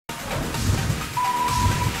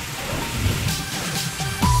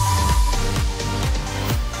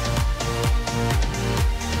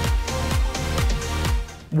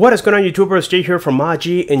What is going on, YouTubers? Jay here from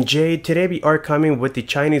Maji and Jay. Today we are coming with the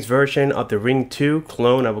Chinese version of the Ring 2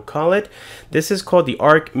 clone, I would call it. This is called the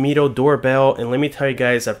Arkmiido doorbell, and let me tell you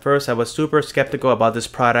guys, at first I was super skeptical about this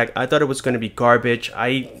product. I thought it was going to be garbage.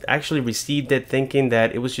 I actually received it thinking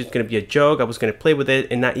that it was just going to be a joke. I was going to play with it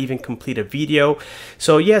and not even complete a video.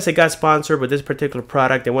 So yes, I got sponsored with this particular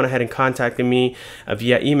product. They went ahead and contacted me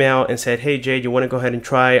via email and said, hey Jay, you want to go ahead and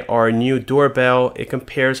try our new doorbell? It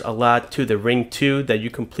compares a lot to the Ring 2 that you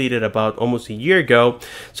completed about almost a year ago.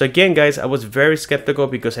 So again, guys, I was very skeptical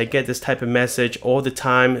because I get this type of message all the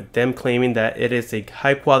time, them claiming that it is a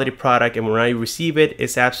high quality product, and when I receive it,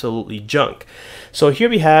 it's absolutely junk. So here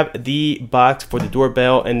we have the box for the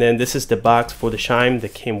doorbell, and then this is the box for the chime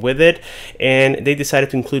that came with it, and they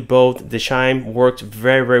decided to include both. The chime works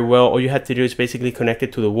very well. All you have to do is basically connect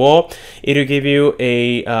it to the wall. It'll give you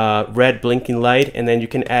a red blinking light, and then you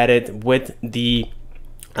can add it with the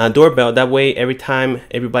doorbell. That way, every time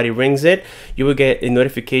everybody rings it, you will get a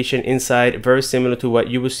notification inside, very similar to what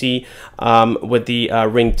you will see with the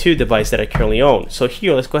Ring 2 device that I currently own. So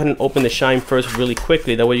here, let's go ahead and open the chime first really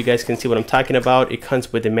quickly. That way you guys can see what I'm talking about. It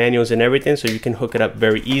comes with the manuals and everything, so you can hook it up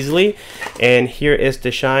very easily. And here is the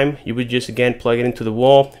chime. You would just again plug it into the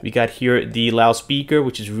wall. We got here the loudspeaker,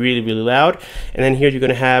 which is really loud. And then here you're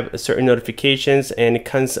going to have certain notifications, and it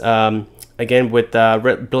comes again with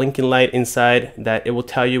red blinking light inside that it will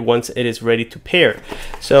tell you once it is ready to pair.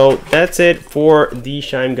 So that's it for the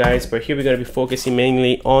chime, guys, but here we're going to be focusing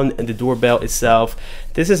mainly on the doorbell itself.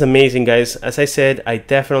 This is amazing, guys. As I said, I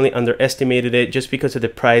definitely underestimated it just because of the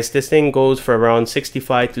price. This thing goes for around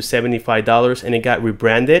 $65 to $75, and it got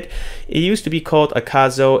rebranded. It used to be called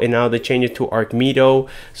Akazo, and now they changed it to Arkmiido.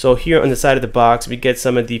 So here on the side of the box, we get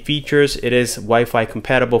some of the features. It is Wi-Fi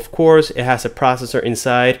compatible, of course. It has a processor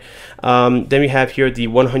inside. Then we have here the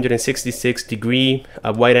 166-degree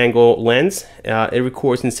wide-angle lens. It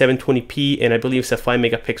records in 720p, and I believe it's a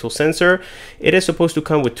 5-megapixel sensor. It is supposed to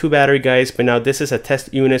come with 2 battery, guys, but now this is a test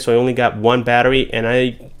unit, so I only got 1 battery, and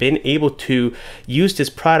I've been able to use this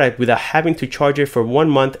product without having to charge it for 1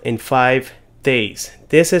 month and 5 days.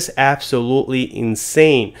 This is absolutely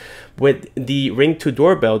insane. With the Ring 2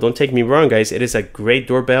 doorbell, don't take me wrong, guys, it is a great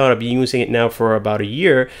doorbell. I've been using it now for about a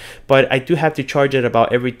year, but I do have to charge it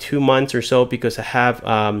about every 2 months or so because I have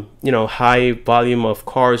you know, high volume of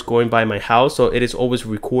cars going by my house, so it is always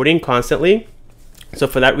recording constantly. So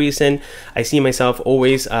for that reason, I see myself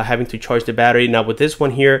always having to charge the battery. Now with this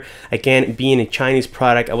one here, again, being a Chinese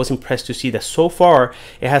product, I was impressed to see that so far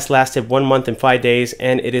it has lasted 1 month and 5 days,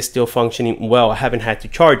 and it is still functioning well. I haven't had to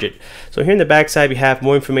charge it. So here in the back side, we have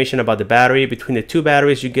more information about the battery. Between the 2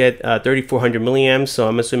 batteries, you get 3,400 milliamps. So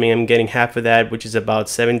I'm assuming I'm getting half of that, which is about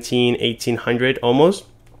 1,800 almost.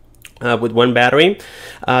 With 1 battery.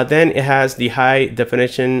 Then it has the high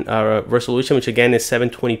definition resolution, which again is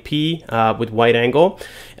 720p with wide angle.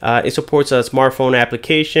 It supports a smartphone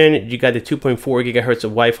application. You got the 2.4 gigahertz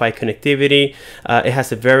of Wi-Fi connectivity. It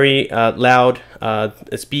has a very loud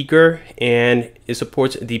speaker, and it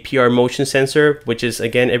supports the PIR motion sensor, which is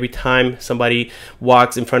again every time somebody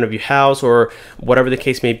walks in front of your house or whatever the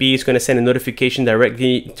case may be, it's going to send a notification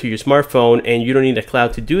directly to your smartphone, and you don't need a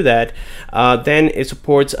cloud to do that. Then it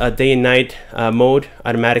supports a day and night mode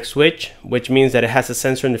automatic switch, which means that it has a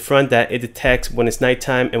sensor in the front that it detects when it's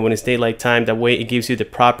nighttime and when it's daylight time. That way it gives you the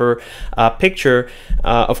proper picture.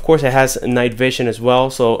 Of course, it has night vision as well,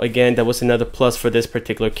 so again, that was another plus for this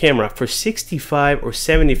particular camera. For $65 or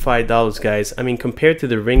 $75, guys, I mean, compared to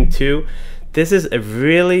the Ring 2, this is a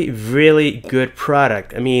really good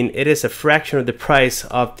product. I mean, it is a fraction of the price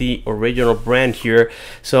of the original brand here.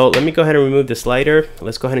 So let me go ahead and remove the slider.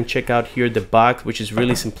 Let's go ahead and check out here the box, which is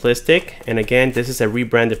really simplistic. And again, this is a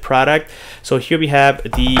rebranded product. So here we have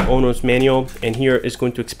the owner's manual, and here is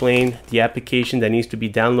going to explain the application that needs to be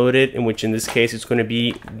downloaded, in which in this case it's going to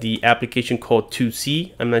be the application called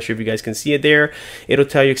 2C. I'm not sure if you guys can see it there. It'll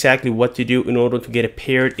tell you exactly what to do in order to get it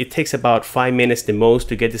paired. It takes about 5 minutes the most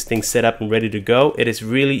to get this thing set up and ready to go. It is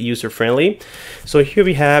really user friendly. So here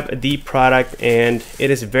we have the product, and it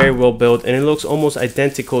is very well built, and it looks almost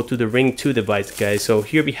identical to the Ring 2 device, guys. So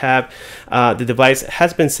here we have the device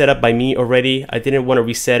has been set up by me already. I didn't want to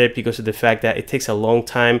reset it because of the fact that it takes a long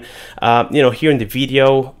time. You know, here in the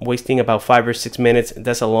video, wasting about 5 or 6 minutes,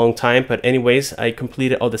 that's a long time. But anyways, I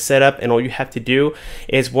completed all the setup, and all you have to do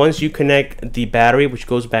is once you connect the battery, which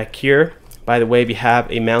goes back here. By the way, we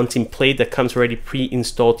have a mounting plate that comes already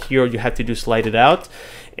pre-installed here. You have to slide it out.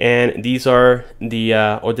 and these are the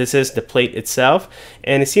or this is the plate itself,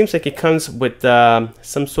 and it seems like it comes with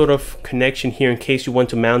some sort of connection here in case you want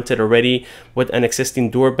to mount it already with an existing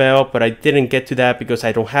doorbell, but I didn't get to that because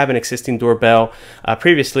I don't have an existing doorbell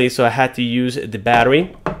previously, so I had to use the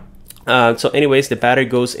battery. So anyways, the battery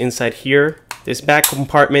goes inside here. This back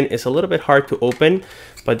compartment is a little bit hard to open,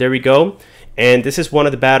 but there we go. And this is one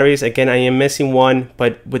of the batteries. Again, I am missing one,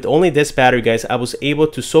 but with only this battery, guys, I was able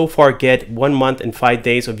to so far get 1 month and 5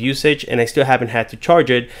 days of usage, and I still haven't had to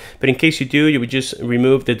charge it. But in case you do, you would just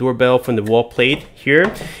remove the doorbell from the wall plate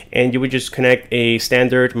here, and you would just connect a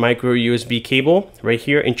standard micro USB cable right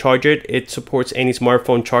here and charge it. It supports any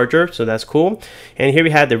smartphone charger, so that's cool. And here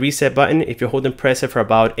we have the reset button. If you hold and press it for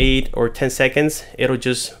about 8 or 10 seconds, it'll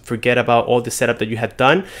just forget about all the setup that you have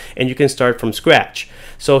done, and you can start from scratch.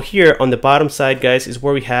 So here on the bottom side, guys, is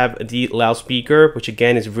where we have the loudspeaker, which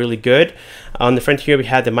again is really good. On the front here we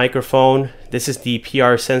have the microphone. This is the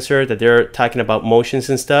PIR sensor that they're talking about, motions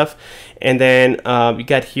and stuff. And then we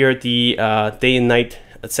got here the day and night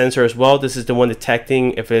sensor as well. This is the one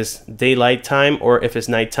detecting if it's daylight time or if it's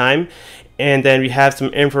nighttime. And then we have some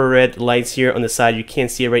infrared lights here on the side. You can't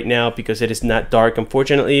see it right now because it is not dark,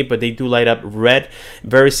 unfortunately, but they do light up red,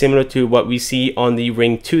 very similar to what we see on the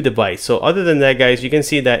Ring 2 device. So other than that, guys, you can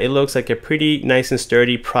see that it looks like a pretty nice and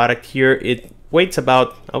sturdy product here. It weighs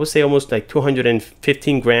about, I would say, almost like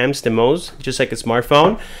 215 grams the most, just like a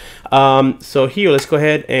smartphone. So here, let's go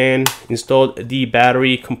ahead and install the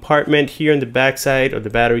battery compartment here on the back side of the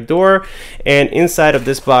battery door. And inside of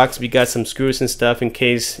this box, we got some screws and stuff in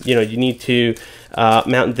case, you know, you need to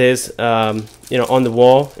mount this, you know, on the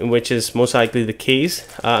wall, which is most likely the case.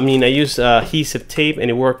 I mean, I used adhesive tape and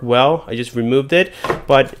it worked well. I just removed it.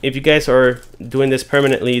 But if you guys are doing this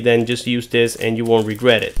permanently, then just use this and you won't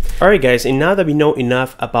regret it. Alright guys, and now that we know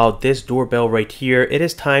enough about this doorbell right here, it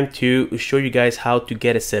is time to show you guys how to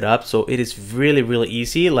get it set up. So it is really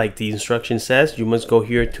easy. Like the instruction says, you must go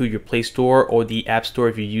here to your Play Store or the App Store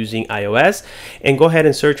if you're using iOS, and go ahead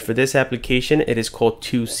and search for this application. It is called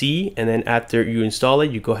 2C, and then after you install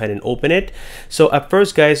it, you go ahead and open it. So at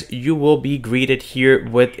first, guys, you will be greeted here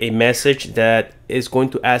with a message that is going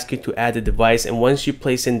to ask you to add the device, and once you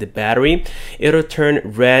place in the battery, it'll turn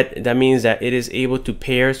red. That means that it is able to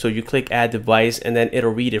pair. So you click add device and then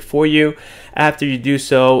it'll read it for you. After you do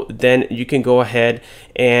so, then you can go ahead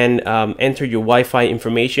and enter your Wi-Fi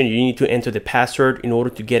information. You need to enter the password in order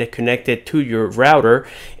to get it connected to your router,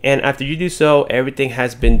 and after you do so, everything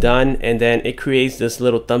has been done, and then it creates this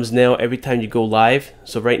little thumbnail every time you go live.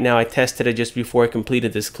 So right now I tested it just before I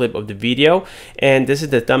completed this clip of the video, and this is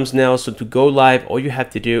the thumbnail. So to go live, all you have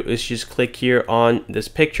to do is just click here on this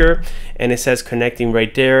picture, and it says connecting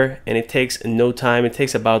right there, and it takes no time. It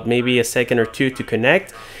takes about maybe a second or two to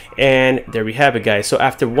connect, and there we have it, guys. So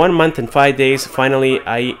after 1 month and 5 days, finally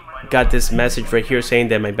I got this message right here saying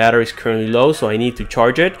that my battery is currently low, so I need to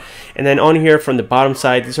charge it. And then on here from the bottom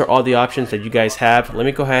side, these are all the options that you guys have. Let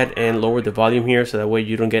me go ahead and lower the volume here so that way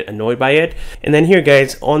you don't get annoyed by it. And then here,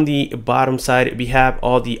 guys, on the bottom side, we have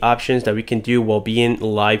all the options that we can do while being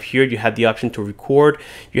live here. You have the option to record,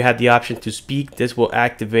 you have the option to speak. This will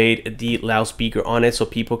activate the loudspeaker on it so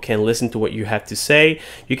people can listen to what you have to say.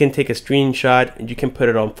 You can take a screenshot, you can put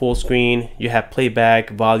it on full screen, you have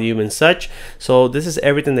playback, volume, and such. So this is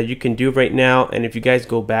everything that you can do right now. And if you guys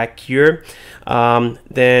go back here,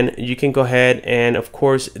 then you can go ahead and of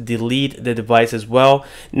course delete the device as well.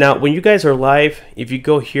 Now when you guys are live, if you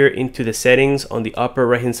go here into the settings on the upper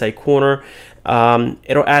right hand side corner,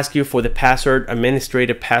 it'll ask you for the password,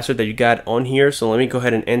 administrative password that you got on here. So let me go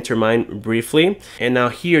ahead and enter mine briefly. And now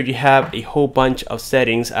here you have a whole bunch of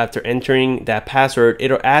settings. After entering that password,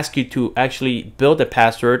 it'll ask you to actually build a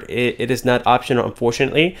password. It is not optional,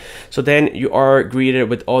 unfortunately. So then you are greeted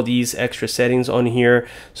with all these extra settings on here.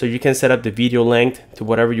 So you can set up the video length to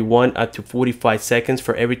whatever you want, up to 45 seconds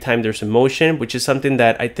for every time there's a motion, which is something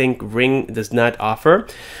that I think Ring does not offer.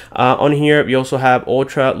 On here we also have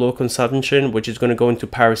ultra low consumption, which is going to go into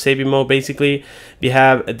power saving mode. Basically, we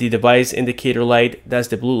have the device indicator light. That's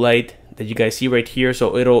the blue light that you guys see right here.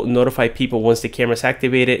 So it'll notify people once the camera is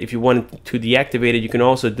activated. If you want to deactivate it, you can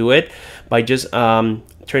also do it by just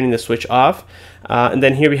turning the switch off. And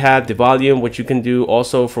then here we have the volume, which you can do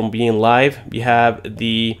also from being live. We have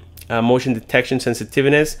the motion detection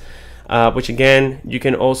sensitiveness, which again, you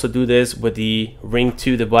can also do this with the Ring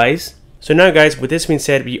 2 device. So now guys, with this being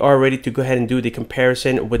said, we are ready to go ahead and do the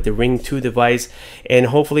comparison with the Ring 2 device, and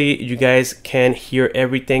hopefully you guys can hear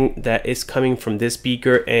everything that is coming from this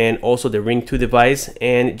speaker and also the Ring 2 device,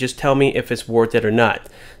 and just tell me if it's worth it or not.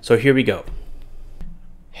 So here we go.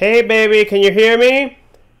 Hey baby, can you hear me?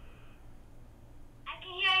 I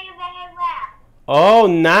can hear you very well. Oh,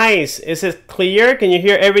 nice. Is it clear? Can you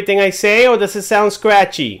hear everything I say, or does it sound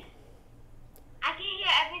scratchy? I can hear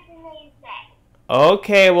everything that you say.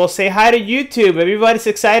 Okay, well, say hi to YouTube. Everybody's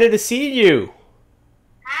excited to see you.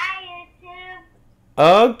 Hi,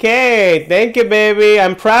 YouTube. Okay, thank you, baby.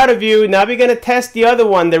 I'm proud of you. Now we're gonna test the other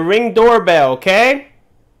one, the Ring doorbell, okay?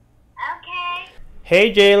 Okay.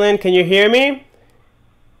 Hey, Jalen, can you hear me?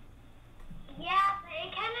 Yeah, but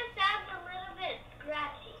it kind of sounds a little bit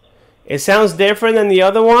scratchy. It sounds different than the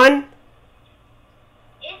other one?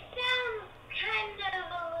 It sounds kind of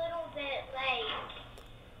a little bit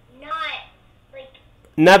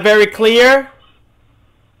Not very clear?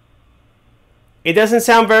 It doesn't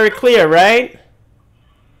sound very clear, right?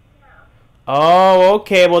 Oh,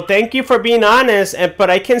 okay. Well, thank you for being honest. But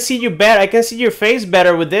I can see you better. I can see your face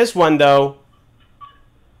better with this one, though.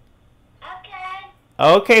 Okay.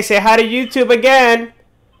 Okay, say hi to YouTube again.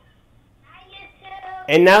 Hi, YouTube.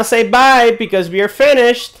 And now say bye because we are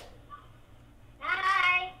finished.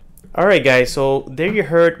 Bye. Alright guys, so there you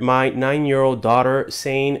heard my 9-year-old daughter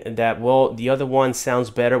saying that, well, the other one sounds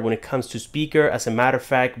better when it comes to speaker. As a matter of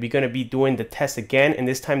fact, we're going to be doing the test again, and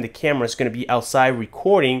this time the camera is going to be outside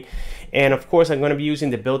recording. And of course, I'm going to be using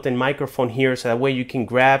the built-in microphone here, so that way you can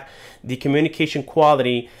grab the communication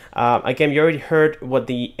quality. Again, you already heard what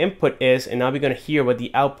the input is, and now we're going to hear what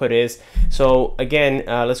the output is. So again,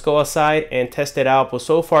 let's go outside and test it out. But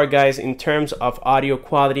so far, guys, in terms of audio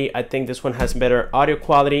quality, I think this one has better audio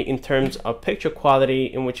quality. In terms of picture quality,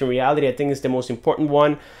 in which in reality I think is the most important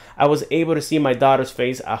one, I was able to see my daughter's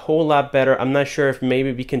face a whole lot better. I'm not sure if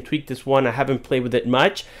maybe we can tweak this one. I haven't played with it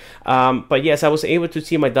much. But yes, I was able to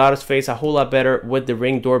see my daughter's face a whole lot better with the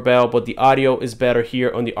Ring doorbell, but the audio is better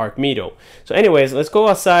here on the Arkmiido. So anyways, let's go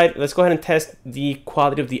outside. Let's go ahead and test the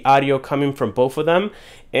quality of the audio coming from both of them.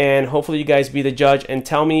 And hopefully you guys be the judge and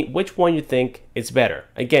tell me which one you think is better.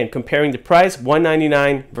 Again, comparing the price,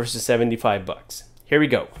 $199 versus $75. Here we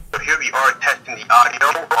go. So here we are testing the audio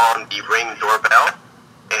on the Ring doorbell,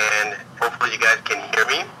 and hopefully you guys can hear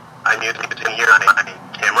me. I'm using here my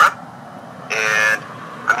camera, and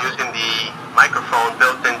I'm using the microphone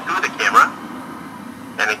built into the camera.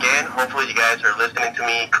 And again, hopefully you guys are listening to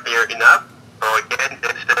me clear enough. So again,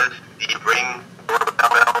 this is the Ring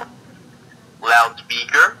doorbell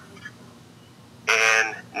loudspeaker.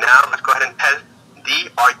 And now let's go ahead and test the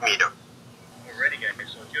Arkmiido. Alrighty guys,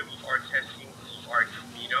 so here we are testing the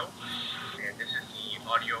Arkmiido, and this is the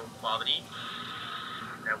audio quality.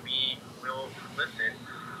 Now we will listen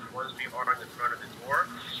once we are in the front of the door,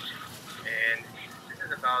 and this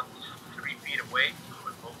is about 3 feet away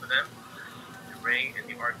with both of them, the Ring and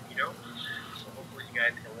the Arkmiido. So hopefully you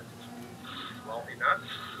guys can listen to me well enough.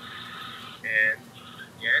 And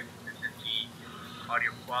again, this is the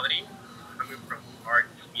audio quality coming from the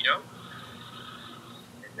Arkmiido.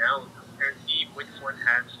 And now let's compare and see which one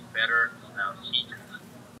has better speakers.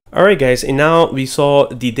 Alright guys, and now we saw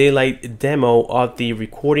the daylight demo of the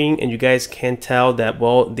recording, and you guys can tell that,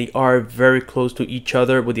 well, they are very close to each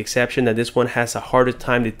other, with the exception that this one has a harder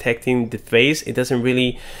time detecting the face. It doesn't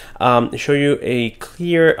really show you a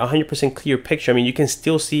clear, 100% clear picture. I mean, you can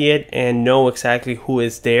still see it and know exactly who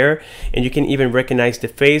is there, and you can even recognize the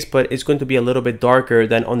face, but it's going to be a little bit darker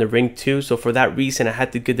than on the Ring 2. So for that reason, I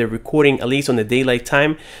had to get the recording, at least on the daylight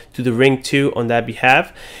time, to the Ring 2 on that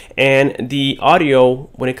behalf. And the audio,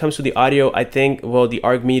 when it comes to the audio, I think, well, the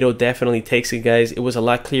Arkmiido definitely takes it, guys. It was a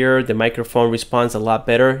lot clearer. The microphone responds a lot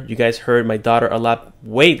better. You guys heard my daughter a lot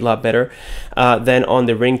better than on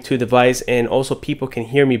the Ring 2 device, and also people can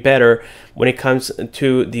hear me better when it comes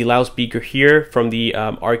to the loudspeaker here from the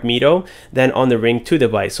Arkmiido than on the Ring 2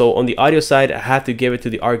 device. So on the audio side, I had to give it to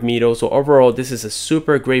the Arkmiido. So overall, this is a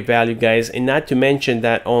super great value, guys. And not to mention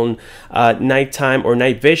that on nighttime or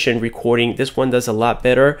night vision recording, this one does a lot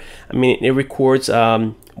better. I mean, it records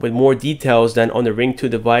with more details than on the Ring 2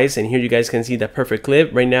 device, and here you guys can see that perfect clip.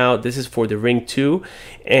 Right now this is for the Ring 2,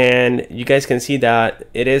 and you guys can see that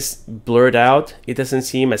it is blurred out. It doesn't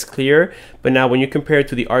seem as clear, but now when you compare it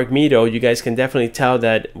to the Arkmiido, you guys can definitely tell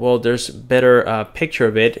that, well, there's better picture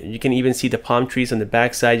of it. You can even see the palm trees on the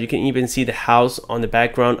back side. You can even see the house on the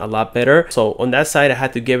background a lot better. So on that side, I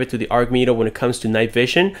had to give it to the Arkmiido when it comes to night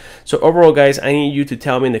vision. So overall, guys, I need you to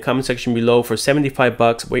tell me in the comment section below for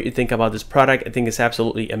 $75 what you think about this product. I think it's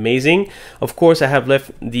absolutely amazing. Of course, I have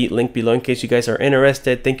left the link below in case you guys are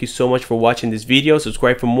interested. Thank you so much for watching this video.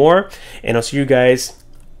 Subscribe for more, and I'll see you guys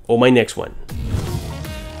on my next one.